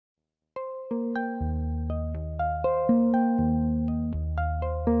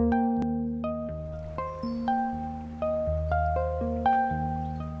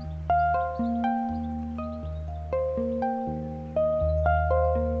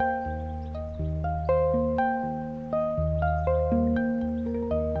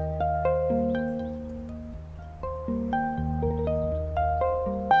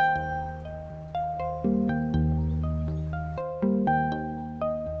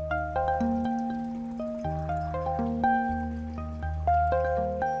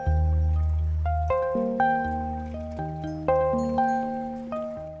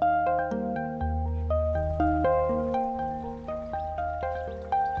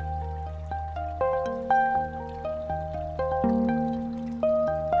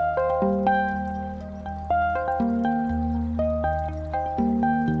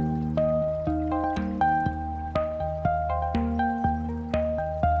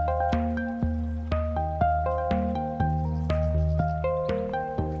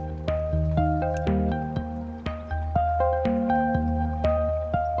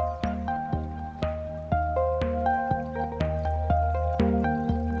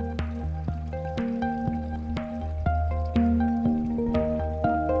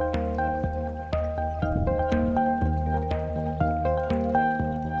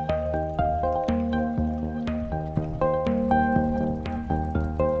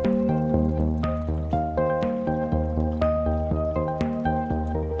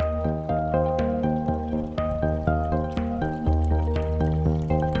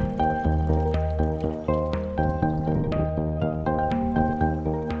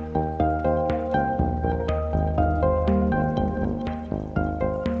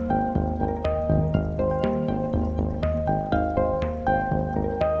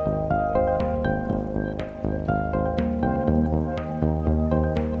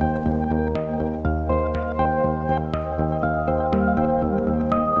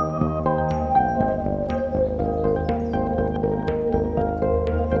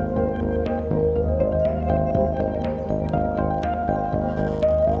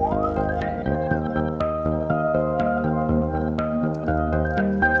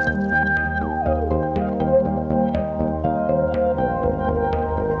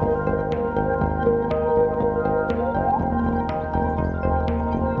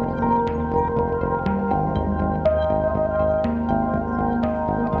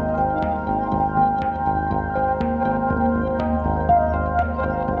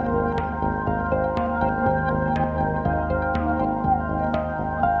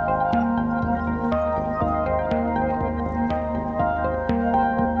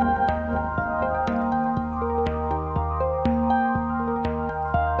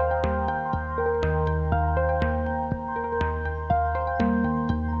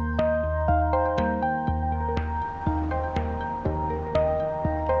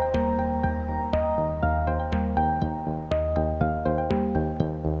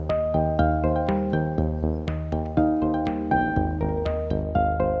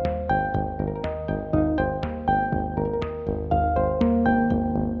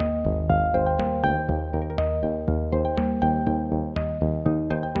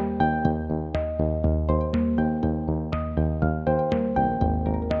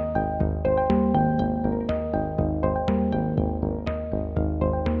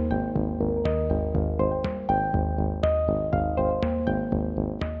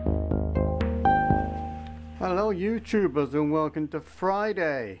YouTubers, and welcome to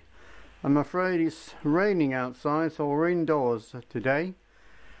Friday. I'm afraid it's raining outside, so we're indoors today.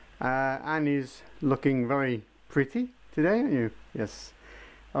 Annie's looking very pretty today, aren't you? Yes.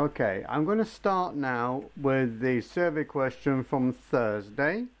 Okay, I'm going to start now with the survey question from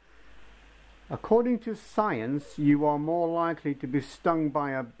Thursday. According to science, you are more likely to be stung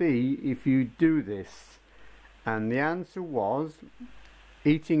by a bee if you do this. And the answer was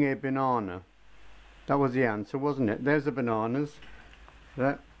eating a banana. That was the answer, wasn't it? There's the bananas.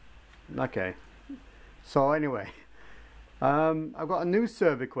 Okay. So anyway, I've got a new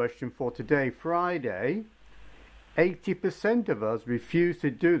survey question for today, Friday. 80% of us refuse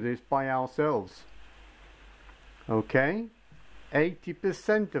to do this by ourselves. Okay?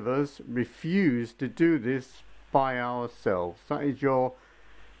 80% of us refuse to do this by ourselves. That is your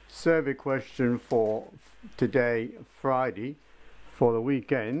survey question for today, Friday, for the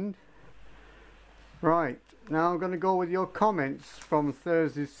weekend. Right, now I'm going to go with your comments from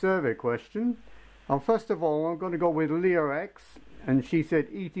Thursday's survey question. And first of all, I'm going to go with Leah X, and she said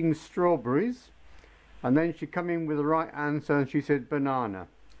eating strawberries. And then she came in with the right answer and she said banana.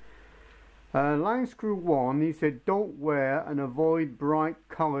 Line Screw 1, he said don't wear and avoid bright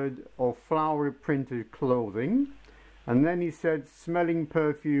coloured or flowery printed clothing. And then he said smelling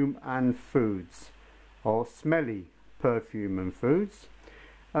perfume and foods, or smelly perfume and foods.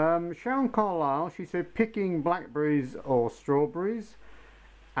 Sharon Carlisle, she said picking blackberries or strawberries,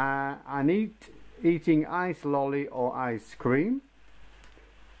 and eating ice lolly or ice cream.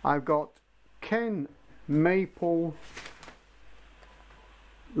 I've got Ken Maple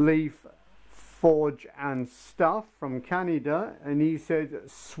Leaf Forge and Stuff from Canada, and he said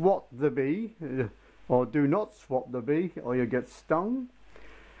swat the bee, or do not swat the bee or you get stung.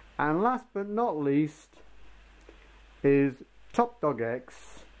 And last but not least is Top Dog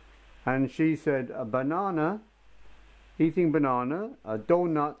X, and she said a banana, eating banana, a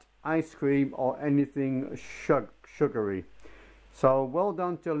donut, ice cream or anything sugary. So well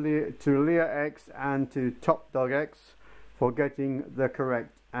done to Leah X and to Top Dog X for getting the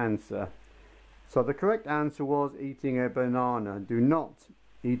correct answer. So the correct answer was eating a banana. Do not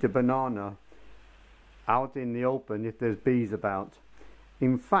eat a banana out in the open if there's bees about.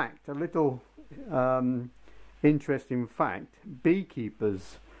 In fact, a little interesting fact,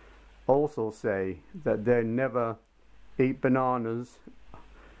 beekeepers also say that they never eat bananas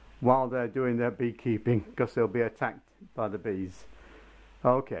while they're doing their beekeeping because they'll be attacked by the bees.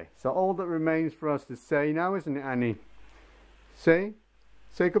 Okay, so all that remains for us to say now, isn't it, Annie? Say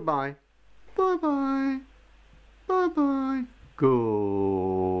goodbye. Bye-bye. Bye-bye.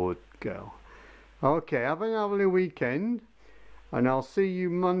 Good girl. Okay, have a lovely weekend, and I'll see you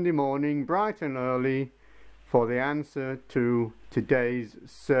Monday morning bright and early for the answer to today's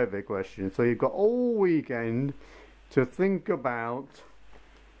survey question. So you've got all weekend to think about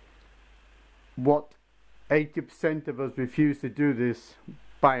what 80% of us refuse to do this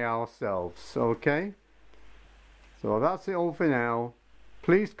by ourselves. Okay? So that's it all for now.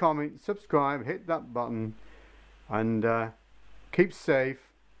 Please comment, subscribe, hit that button, and keep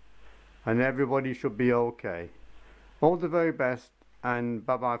safe, and everybody should be okay. All the very best, and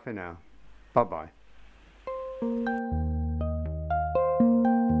bye-bye for now. Bye-bye.